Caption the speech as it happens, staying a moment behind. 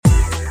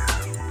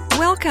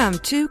Welcome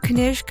to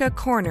Knižka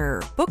Corner,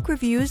 book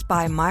reviews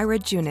by Myra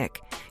Junik,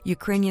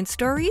 Ukrainian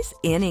stories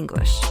in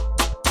English.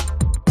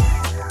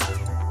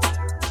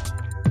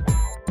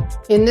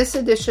 In this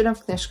edition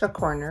of Knižka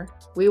Corner,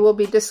 we will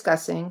be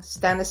discussing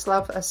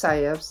Stanislav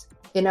Asayev's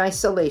In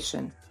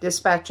Isolation,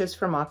 Dispatches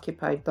from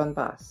Occupied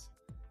Donbass.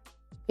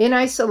 In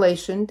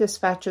Isolation,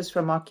 Dispatches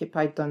from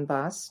Occupied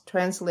Donbass,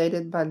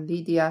 translated by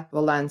Lydia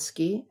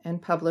Volansky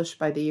and published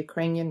by the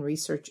Ukrainian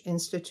Research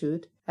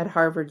Institute at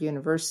Harvard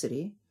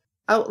University,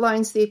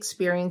 outlines the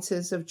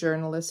experiences of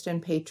journalist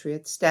and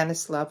patriot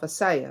Stanislav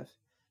Asayev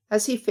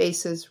as he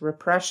faces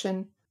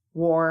repression,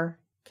 war,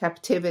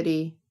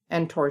 captivity,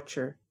 and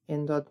torture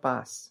in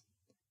Donbass.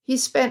 He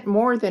spent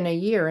more than a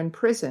year in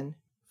prison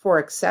for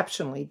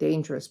exceptionally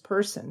dangerous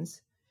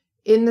persons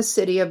in the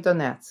city of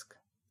Donetsk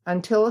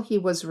until he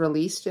was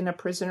released in a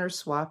prisoner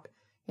swap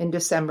in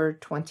December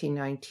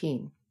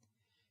 2019.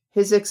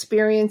 His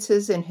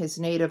experiences in his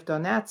native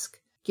Donetsk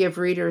give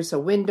readers a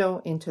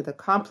window into the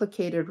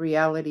complicated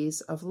realities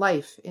of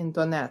life in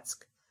Donetsk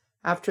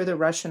after the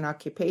Russian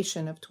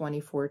occupation of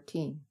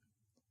 2014.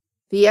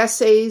 The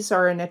essays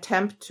are an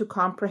attempt to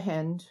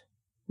comprehend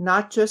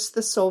not just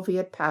the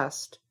Soviet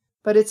past,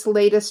 but its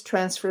latest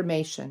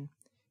transformation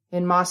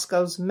in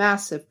Moscow's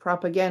massive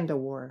propaganda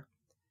war.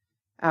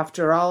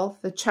 After all,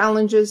 the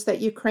challenges that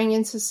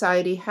Ukrainian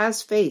society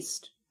has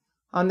faced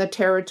on the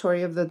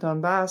territory of the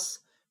Donbass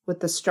with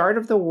the start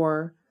of the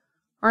war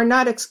are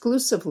not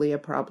exclusively a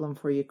problem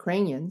for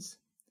Ukrainians.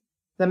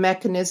 The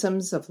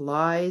mechanisms of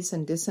lies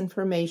and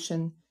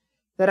disinformation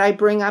that I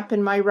bring up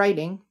in my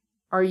writing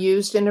are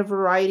used in a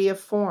variety of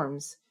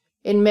forms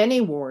in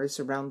many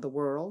wars around the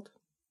world: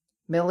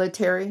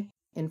 military,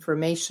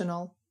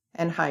 informational,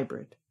 and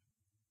hybrid.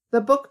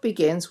 The book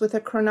begins with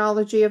a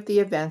chronology of the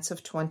events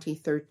of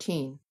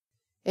 2013,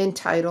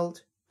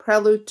 entitled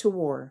Prelude to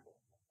War,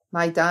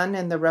 Maidan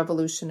and the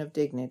Revolution of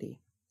Dignity.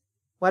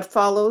 What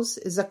follows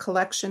is a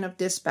collection of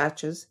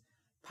dispatches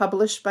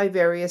published by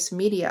various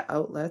media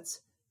outlets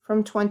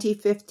from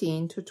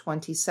 2015 to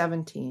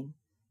 2017,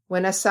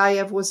 when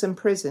Asayev was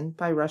imprisoned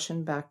by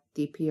Russian-backed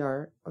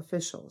DPR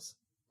officials.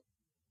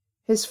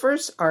 His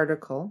first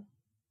article,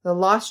 The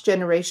Lost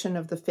Generation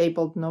of the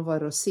Fabled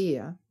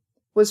Novorossiya,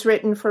 was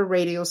written for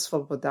Radio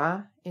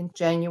Svoboda in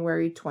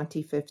January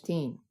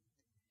 2015.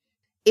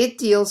 It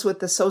deals with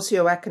the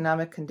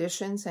socioeconomic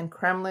conditions and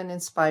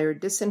Kremlin-inspired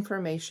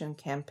disinformation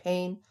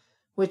campaign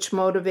which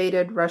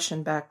motivated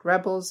Russian-backed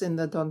rebels in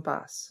the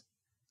Donbass.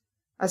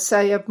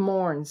 Asayev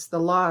mourns the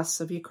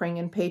loss of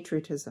Ukrainian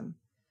patriotism,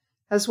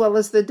 as well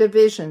as the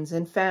divisions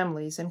in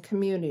families and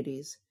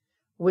communities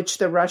which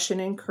the Russian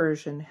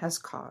incursion has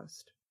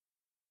caused.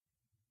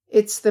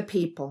 It's the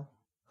people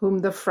whom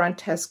the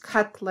front has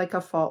cut like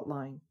a fault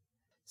line,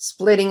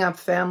 splitting up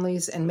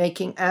families and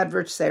making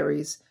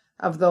adversaries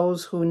of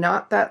those who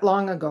not that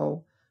long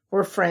ago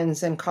were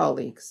friends and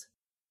colleagues.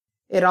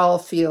 It all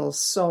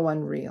feels so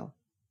unreal.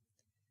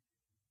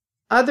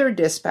 Other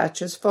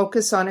dispatches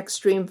focus on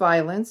extreme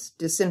violence,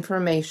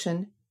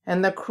 disinformation,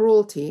 and the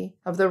cruelty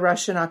of the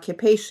Russian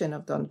occupation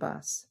of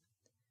Donbass.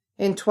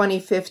 In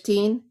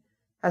 2015,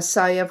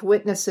 Asayev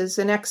witnesses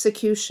an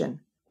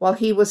execution while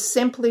he was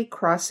simply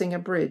crossing a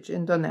bridge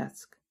in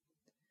Donetsk.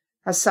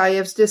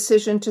 Asayev's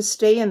decision to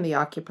stay in the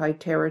occupied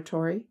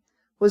territory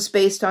was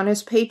based on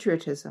his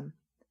patriotism,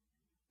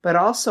 but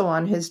also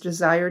on his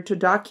desire to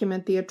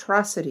document the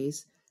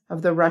atrocities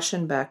of the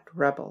Russian-backed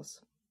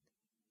rebels.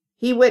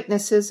 He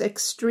witnesses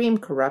extreme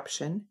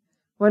corruption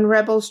when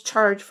rebels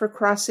charge for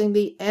crossing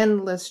the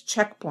endless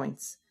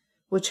checkpoints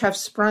which have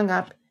sprung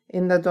up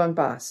in the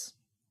Donbass.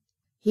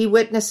 He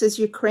witnesses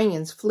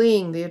Ukrainians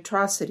fleeing the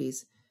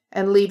atrocities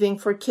and leaving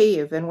for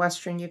Kyiv in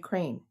western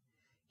Ukraine.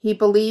 He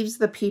believes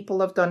the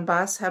people of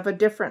Donbass have a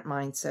different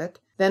mindset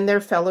than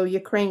their fellow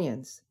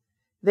Ukrainians.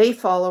 They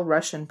follow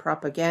Russian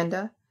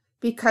propaganda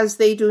because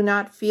they do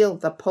not feel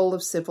the pull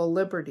of civil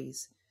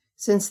liberties,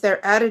 since their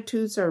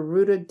attitudes are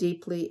rooted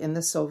deeply in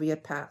the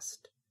Soviet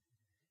past.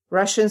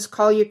 Russians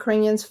call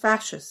Ukrainians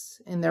fascists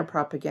in their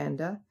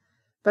propaganda,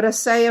 but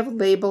Asayev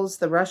labels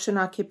the Russian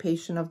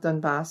occupation of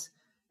Donbass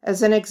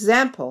as an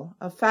example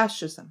of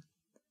fascism.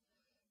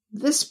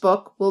 This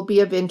book will be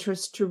of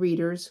interest to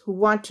readers who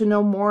want to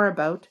know more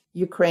about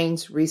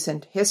Ukraine's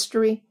recent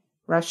history,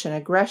 Russian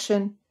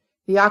aggression,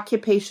 the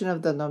occupation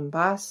of the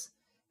Donbass,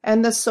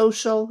 and the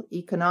social,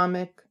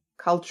 economic,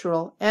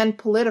 cultural, and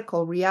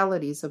political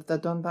realities of the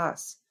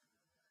Donbass.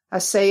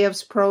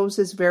 Asayev's prose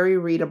is very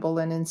readable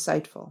and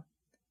insightful.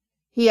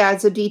 He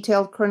adds a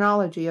detailed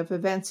chronology of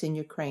events in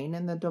Ukraine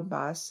and the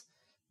Donbass,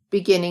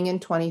 beginning in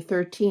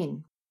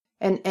 2013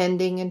 and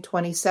ending in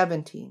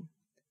 2017.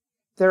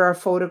 There are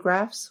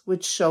photographs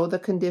which show the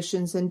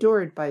conditions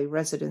endured by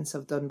residents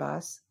of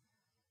Donbass.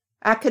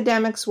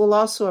 Academics will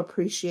also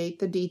appreciate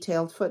the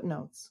detailed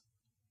footnotes.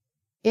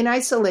 In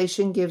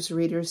Isolation gives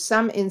readers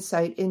some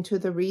insight into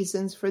the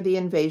reasons for the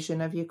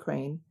invasion of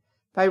Ukraine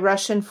by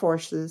Russian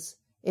forces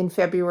in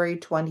February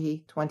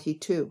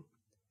 2022.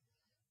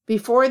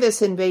 Before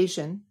this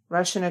invasion,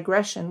 Russian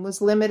aggression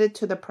was limited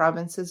to the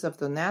provinces of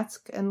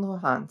Donetsk and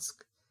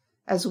Luhansk,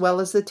 as well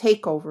as the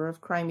takeover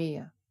of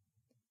Crimea.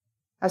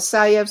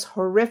 Asayev's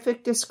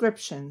horrific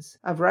descriptions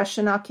of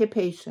Russian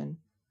occupation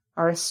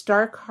are a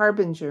stark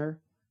harbinger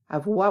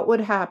of what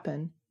would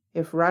happen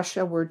if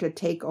Russia were to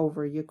take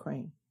over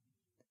Ukraine.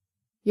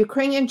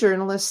 Ukrainian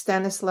journalist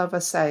Stanislav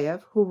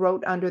Asayev, who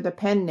wrote under the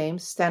pen name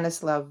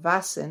Stanislav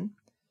Vasin,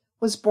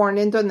 was born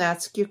in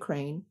Donetsk,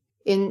 Ukraine,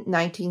 in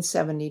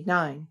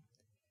 1979.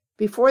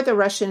 Before the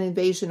Russian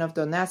invasion of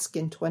Donetsk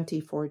in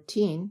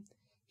 2014,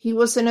 he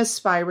was an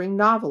aspiring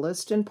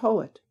novelist and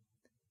poet.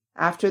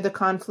 After the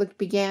conflict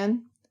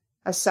began,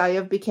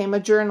 Asayev became a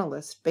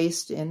journalist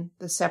based in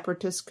the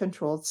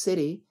separatist-controlled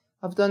city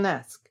of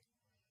Donetsk.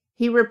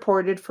 He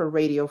reported for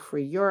Radio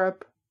Free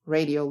Europe,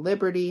 Radio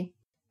Liberty,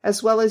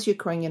 as well as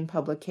Ukrainian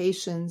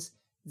publications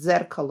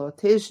Zerkalo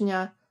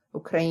Tizhnya,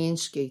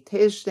 Ukrainský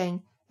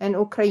Tizhdень, and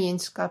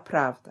Ukrainska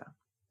Pravda.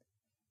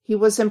 He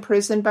was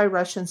imprisoned by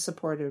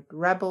Russian-supported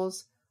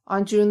rebels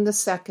on June 2,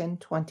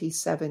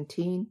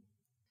 2017,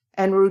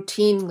 and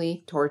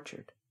routinely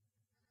tortured.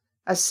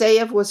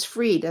 Asayev was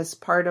freed as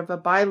part of a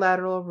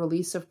bilateral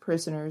release of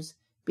prisoners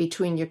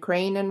between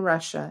Ukraine and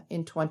Russia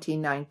in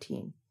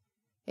 2019.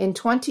 In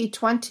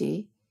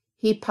 2020,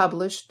 he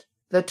published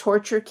The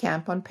Torture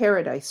Camp on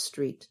Paradise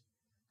Street,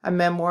 a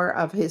memoir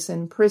of his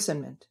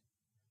imprisonment.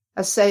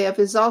 Asayev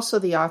is also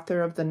the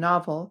author of the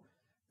novel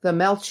The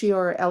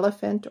Melchior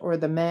Elephant or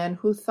the Man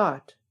Who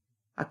Thought,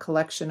 a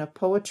collection of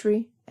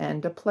poetry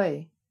and a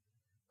play.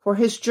 For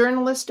his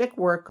journalistic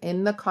work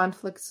in the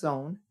conflict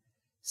zone,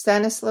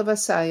 Stanislav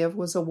Asayev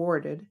was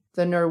awarded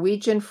the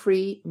Norwegian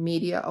Free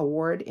Media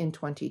Award in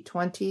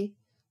 2020,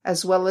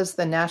 as well as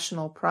the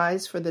National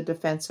Prize for the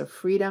Defense of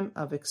Freedom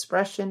of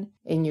Expression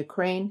in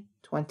Ukraine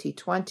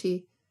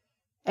 2020,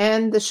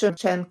 and the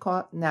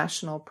Shevchenko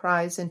National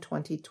Prize in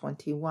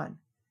 2021.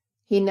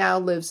 He now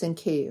lives in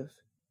Kyiv.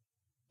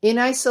 In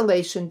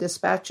Isolation,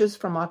 Dispatches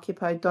from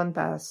Occupied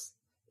Donbass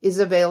is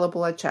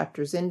available at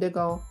Chapters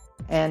Indigo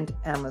and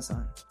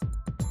Amazon.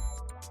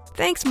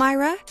 Thanks,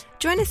 Myra.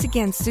 Join us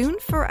again soon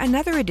for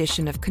another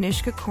edition of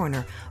Knižka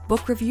Corner,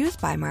 book reviews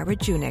by Myra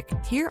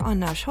Junik, here on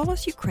Nash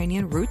Holos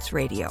Ukrainian Roots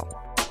Radio.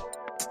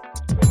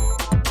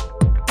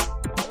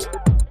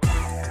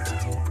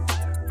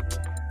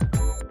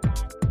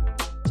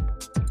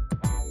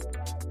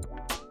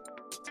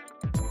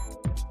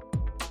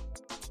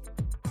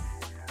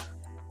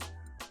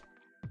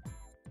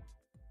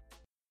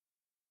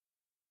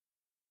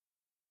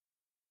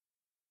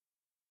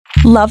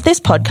 Love this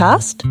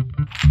podcast?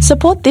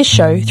 Support this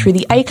show through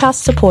the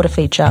Acast supporter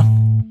feature.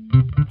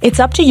 It's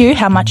up to you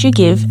how much you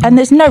give, and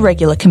there's no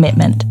regular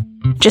commitment.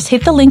 Just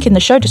hit the link in the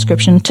show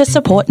description to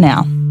support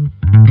now.